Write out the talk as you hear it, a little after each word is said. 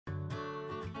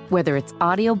Whether it's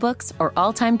audiobooks or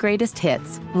all-time greatest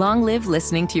hits, long live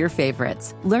listening to your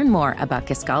favorites. Learn more about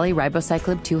Kisqali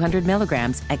Ribociclib 200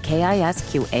 milligrams at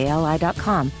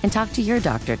KISQALI.com and talk to your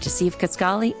doctor to see if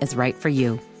Kisqali is right for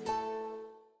you.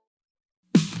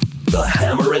 The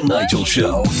Hammer and Nigel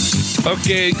Show.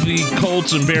 Okay, the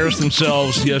Colts embarrassed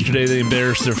themselves yesterday. They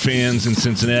embarrassed their fans in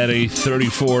Cincinnati,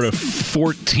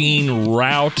 34-14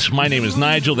 rout. My name is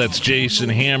Nigel. That's Jason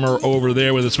Hammer over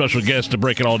there with a special guest to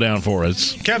break it all down for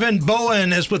us. Kevin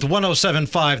Bowen is with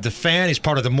 107.5 The Fan. He's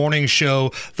part of the morning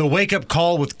show, The Wake Up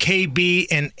Call with KB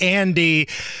and Andy.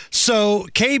 So,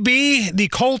 KB, the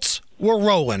Colts were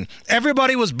rolling.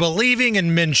 Everybody was believing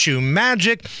in Minshew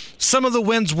magic. Some of the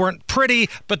wins weren't pretty,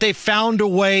 but they found a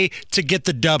way to get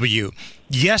the W.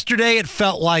 Yesterday, it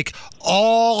felt like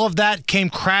all of that came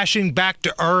crashing back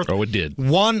to earth. Oh, it did.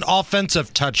 One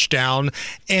offensive touchdown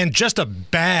and just a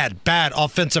bad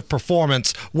offensive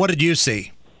performance. What did you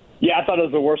see? Yeah, I thought it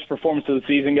was the worst performance of the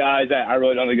season, guys. I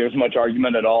really don't think there's much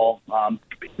argument at all.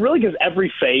 Really, because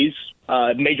every phase,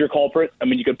 major culprit,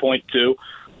 you could point to.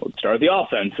 Let's start with the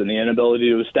offense and the inability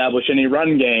to establish any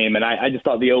run game. And I just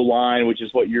thought the O-line, which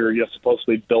is what you're supposed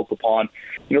to be built upon,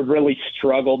 really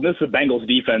struggled. This is a Bengals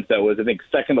defense that was, I think,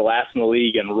 second to last in the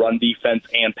league in run defense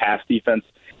and pass defense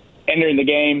entering the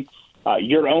game.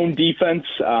 Your own defense,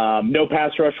 no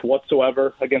pass rush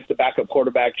whatsoever against the backup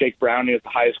quarterback, Jake Browning, is the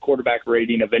highest quarterback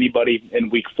rating of anybody in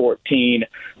Week 14.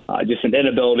 Just an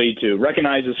inability to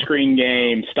recognize the screen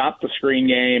game, stop the screen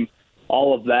game,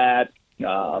 all of that.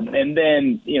 And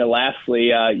then,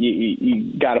 lastly,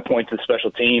 you got to point to special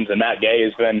teams, and Matt Gay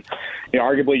has been,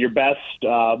 arguably your best,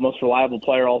 most reliable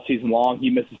player all season long.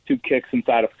 He misses 2 kicks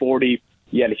inside of 40.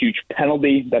 He had a huge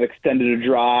penalty that extended a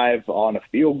drive on a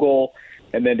field goal,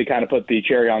 and then to kind of put the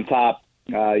cherry on top,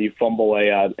 you fumble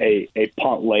a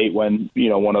punt late when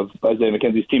one of Isaiah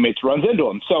McKenzie's teammates runs into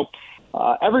him. So.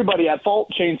 Everybody at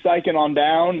fault, Shane Steichen on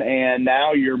down, and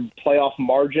now your playoff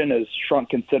margin has shrunk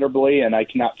considerably, and I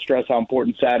cannot stress how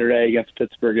important Saturday against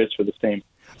Pittsburgh is for this team.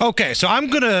 Okay, so I'm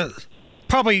going to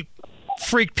probably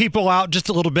freak people out just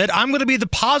a little bit. I'm going to be the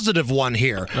positive one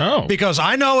here. Oh. Because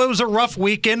I know it was a rough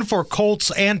weekend for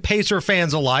Colts and Pacer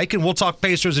fans alike, and we'll talk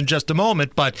Pacers in just a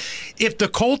moment, but if the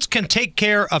Colts can take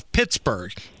care of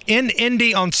Pittsburgh in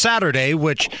Indy on Saturday,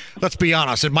 which, let's be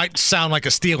honest, it might sound like a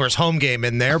Steelers home game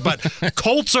in there, but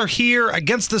Colts are here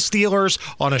against the Steelers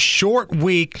on a short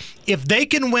week. If they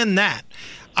can win that,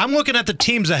 I'm looking at the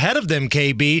teams ahead of them,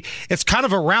 KB. It's kind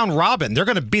of a round robin. They're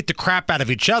going to beat the crap out of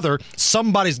each other.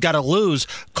 Somebody's got to lose.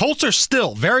 Colts are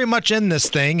still very much in this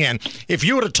thing, and if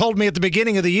you would have told me at the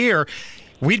beginning of the year,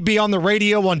 we'd be on the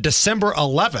radio on December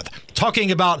 11th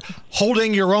talking about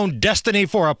holding your own destiny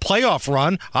for a playoff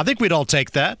run. I think we'd all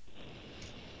take that.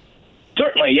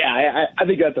 Certainly, yeah. I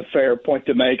think that's a fair point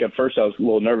to make. At first, I was a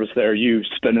little nervous there, you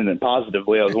spinning it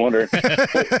positively. I was wondering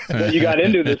what you got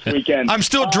into this weekend. I'm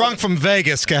still drunk from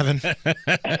Vegas, Kevin. There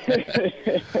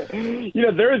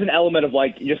is an element of,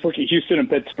 just look at Houston and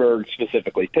Pittsburgh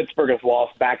specifically. Pittsburgh has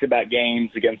lost back-to-back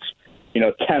games against,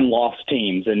 10 lost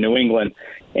teams in New England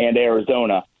and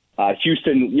Arizona.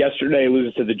 Houston yesterday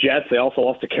loses to the Jets. They also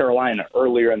lost to Carolina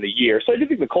earlier in the year. So I do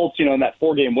think the Colts, in that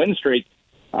 4-game win streak,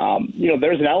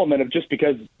 there's an element of just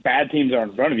because bad teams are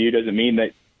in front of you doesn't mean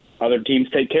that other teams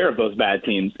take care of those bad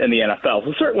teams in the NFL.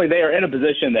 So certainly they are in a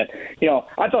position that,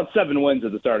 I thought 7 wins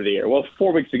at the start of the year. Well,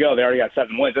 4 weeks ago, they already got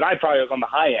 7 wins, and I probably was on the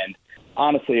high end,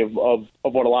 honestly, of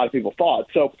what a lot of people thought.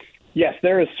 So, yes,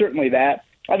 there is certainly that.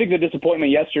 I think the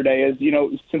disappointment yesterday is,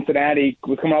 Cincinnati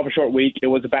was coming off a short week. It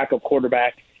was a backup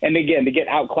quarterback. And, again, to get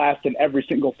outclassed in every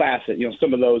single facet,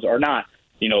 some of those are not,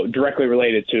 directly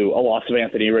related to a loss of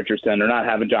Anthony Richardson or not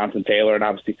having Jonathan Taylor, and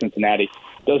obviously Cincinnati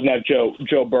doesn't have Joe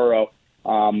Burrow.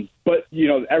 But,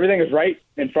 everything is right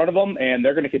in front of them, and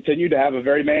they're going to continue to have a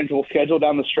very manageable schedule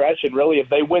down the stretch. And really, if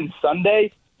they win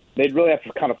Sunday, they'd really have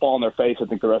to kind of fall on their face, I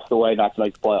think, the rest of the way not to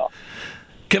make the playoffs.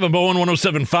 Kevin Bowen,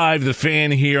 107.5, The Fan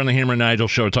here on the Hammer and Nigel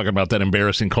Show, talking about that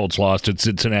embarrassing Colts loss at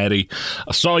Cincinnati.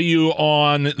 I saw you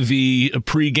on the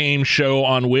pregame show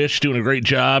on Wish, doing a great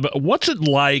job. What's it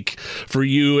like for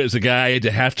you as a guy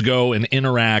to have to go and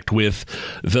interact with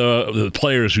the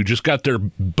players who just got their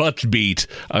butts beat,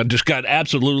 just got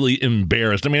absolutely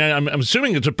embarrassed? I mean, I'm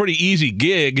assuming it's a pretty easy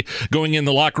gig going in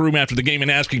the locker room after the game and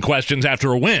asking questions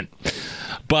after a win.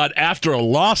 But after a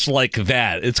loss like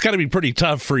that, it's got to be pretty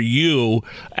tough for you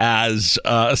as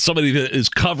somebody that is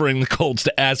covering the Colts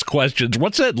to ask questions.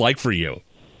 What's that like for you?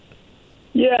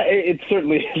 Yeah, it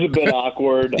certainly is a bit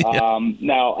awkward. Yeah.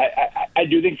 Now, I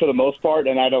do think for the most part,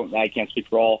 and I can't speak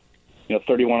for all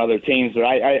 31 other teams, but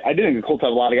I do think the Colts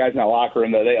have a lot of guys in that locker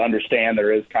room that they understand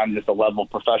there is kind of just a level of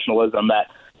professionalism that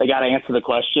they got to answer the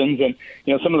questions. And,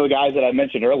 some of the guys that I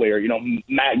mentioned earlier,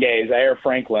 Matt Gay, Zaire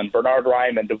Franklin, Bernard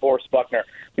Ryman, DeVorce Buckner,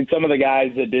 I mean, some of the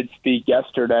guys that did speak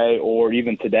yesterday or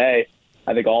even today,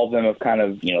 I think all of them have kind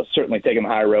of, certainly taken the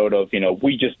high road of,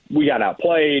 we got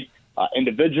outplayed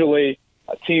individually,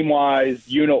 team-wise,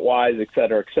 unit-wise, et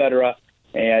cetera.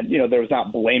 And, there was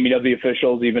not blaming of the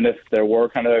officials, even if there were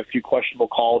kind of a few questionable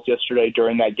calls yesterday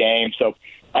during that game. So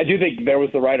I do think there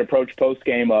was the right approach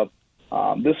post-game of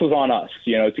this was on us,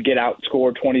 to get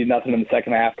outscored 20-0 in the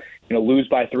second half, lose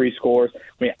by 3 scores. I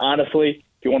mean, honestly,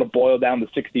 if you want to boil down the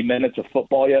 60 minutes of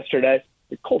football yesterday,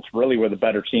 the Colts really were the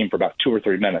better team for about 2 or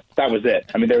 3 minutes. That was it.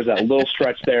 I mean, there was that little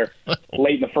stretch there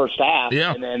late in the first half,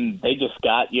 and then they just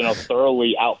got,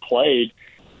 thoroughly outplayed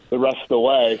the rest of the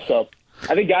way. So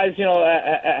I think guys,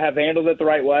 have handled it the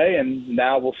right way, and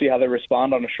now we'll see how they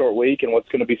respond on a short week and what's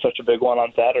going to be such a big one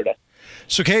on Saturday.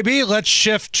 So, KB, let's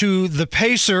shift to the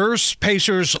Pacers.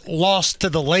 Pacers lost to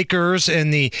the Lakers in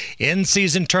the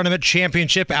in-season tournament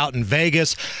championship out in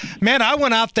Vegas. Man, I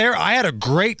went out there. I had a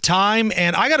great time,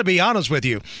 and I got to be honest with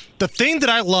you. The thing that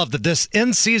I love that this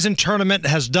in-season tournament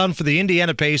has done for the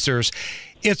Indiana Pacers,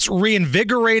 it's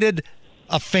reinvigorated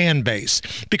a fan base.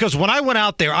 Because when I went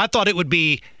out there, I thought it would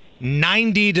be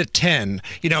 90-10,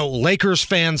 Lakers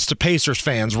fans to Pacers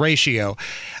fans ratio.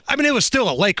 I mean, it was still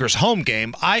a Lakers home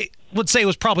game. I would say it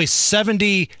was probably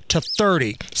 70-30,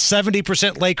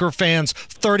 70% Laker fans,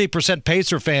 30%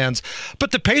 Pacer fans.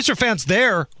 But the Pacer fans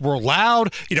there were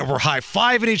loud, were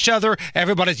high-fiving each other.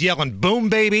 Everybody's yelling, boom,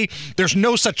 baby. There's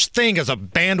no such thing as a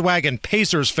bandwagon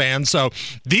Pacers fan. So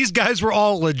these guys were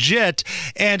all legit.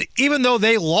 And even though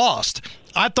they lost,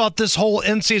 I thought this whole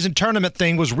in-season tournament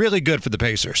thing was really good for the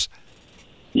Pacers.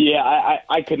 Yeah,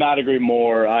 I could not agree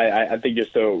more. I think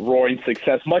just a roaring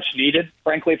success, much needed,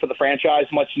 frankly, for the franchise,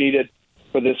 much needed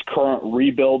for this current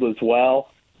rebuild as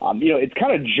well. It's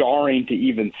kind of jarring to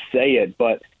even say it,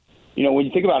 but, when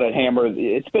you think about it, Hammer,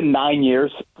 it's been 9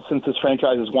 years since this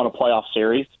franchise has won a playoff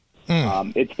series.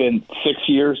 It's been 6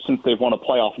 years since they've won a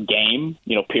playoff game,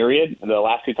 period. The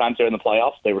last 2 times they were in the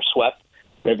playoffs, they were swept.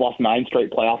 They've lost 9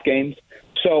 straight playoff games.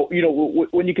 So,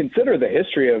 when you consider the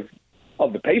history of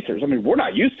the Pacers, I mean, we're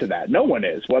not used to that. No one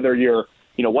is, whether you're,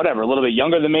 whatever, a little bit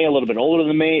younger than me, a little bit older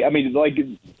than me. I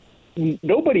mean,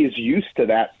 nobody is used to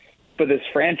that for this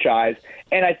franchise.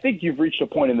 And I think you've reached a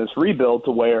point in this rebuild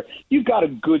to where you've got a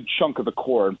good chunk of the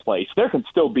core in place. There can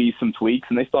still be some tweaks,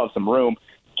 and they still have some room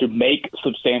to make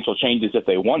substantial changes if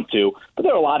they want to, but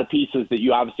there are a lot of pieces that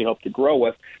you obviously hope to grow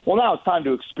with. Well, now it's time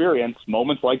to experience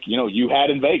moments like, you had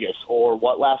in Vegas, or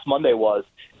what last Monday was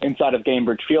inside of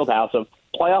Gainbridge Fieldhouse, of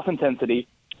playoff intensity,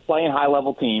 playing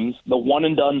high-level teams, the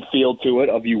one-and-done feel to it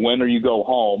of you win or you go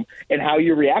home, and how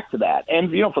you react to that.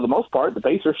 And, for the most part, the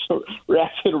Pacers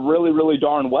reacted really, really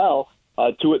darn well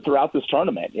to it throughout this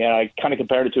tournament. I kind of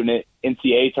compared it to an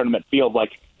NCAA tournament field,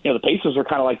 like, the Pacers are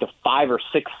kind of like the 5 or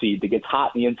 6 seed that gets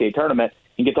hot in the NCAA tournament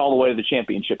and gets all the way to the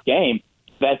championship game.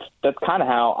 That's kind of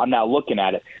how I'm now looking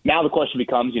at it. Now the question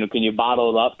becomes, can you bottle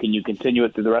it up? Can you continue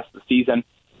it through the rest of the season?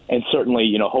 And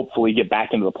certainly, hopefully get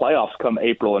back into the playoffs come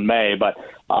April and May. But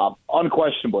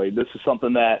unquestionably, this is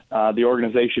something that the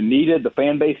organization needed, the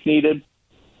fan base needed,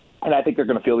 and I think they're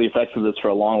going to feel the effects of this for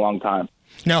a long, long time.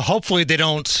 Now, hopefully they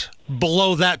don't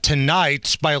blow that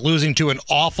tonight by losing to an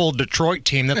awful Detroit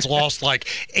team that's lost like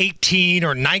 18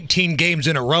 or 19 games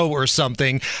in a row or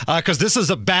something, because this is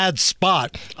a bad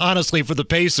spot, honestly, for the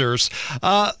Pacers.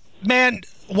 Man,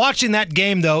 watching that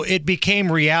game, though, it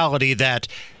became reality that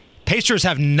Pacers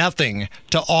have nothing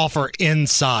to offer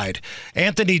inside.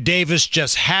 Anthony Davis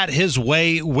just had his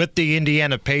way with the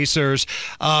Indiana Pacers.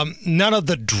 None of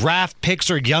the draft picks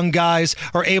or young guys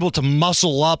are able to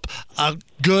muscle up a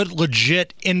good,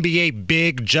 legit NBA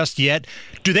big just yet.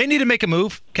 Do they need to make a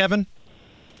move, Kevin?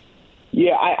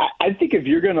 Yeah, I think if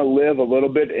you're going to live a little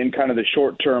bit in kind of the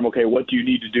short term, okay, what do you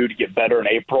need to do to get better in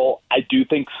April? I do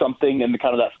think something in the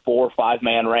kind of that 4 or 5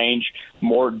 man range,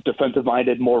 more defensive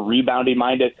minded, more rebounding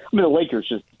minded. I mean, the Lakers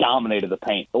just dominated the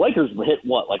paint. The Lakers hit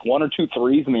like 1 or 2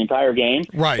 threes in the entire game.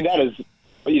 Right. And that is,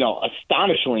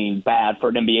 astonishingly bad for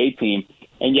an NBA team.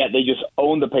 And yet they just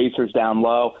owned the Pacers down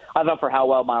low. I thought for how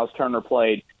well Miles Turner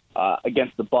played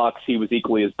against the Bucks, he was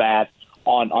equally as bad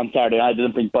on Saturday night. I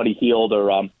didn't think Buddy Hield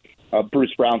or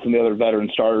Bruce Brown, some of the other veteran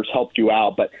starters, helped you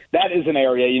out. But that is an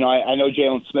area, I know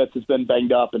Jalen Smith has been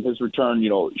banged up, and his return,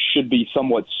 should be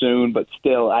somewhat soon. But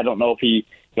still, I don't know if he,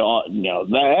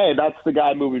 hey, that's the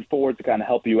guy moving forward to kind of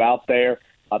help you out there.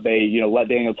 They, let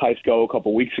Daniel Tice go a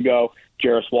couple weeks ago.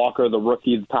 Jarris Walker, the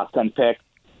rookie, the top 10 pick,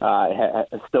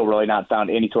 has still really not found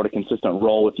any sort of consistent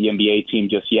role with the NBA team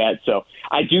just yet. So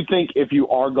I do think if you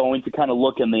are going to kind of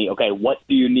look in the, okay, what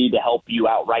do you need to help you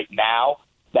out right now?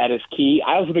 that is key.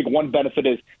 I also think one benefit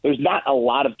is there's not a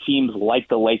lot of teams like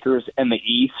the Lakers in the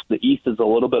East. The East is a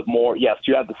little bit more, yes,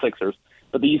 you have the Sixers,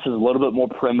 but the East is a little bit more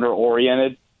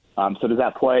perimeter-oriented. So does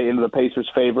that play into the Pacers'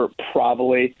 favor?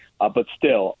 Probably. But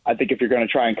still, I think if you're going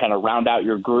to try and kind of round out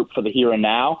your group for the here and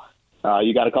now,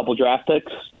 you got a couple draft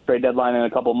picks, trade deadline in a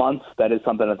couple months. That is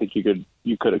something I think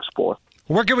you could explore.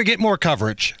 Where can we get more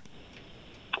coverage?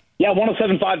 Yeah,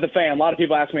 107.5 The Fan. A lot of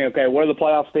people ask me, okay, what are the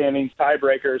playoff standings,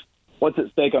 tiebreakers, what's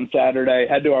at stake on Saturday?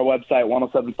 Head to our website,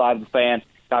 107.5 The Fan.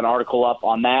 Got an article up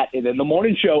on that. And then the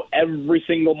morning show every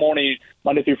single morning,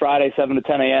 Monday through Friday, 7 to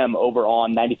 10 a.m. over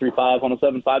on 93.5,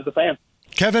 107.5 The Fan.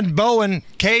 Kevin Bowen,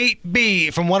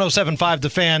 KB from 107.5 The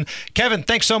Fan. Kevin,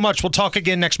 thanks so much. We'll talk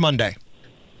again next Monday.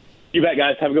 You bet,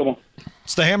 guys. Have a good one.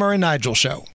 It's the Hammer and Nigel Show.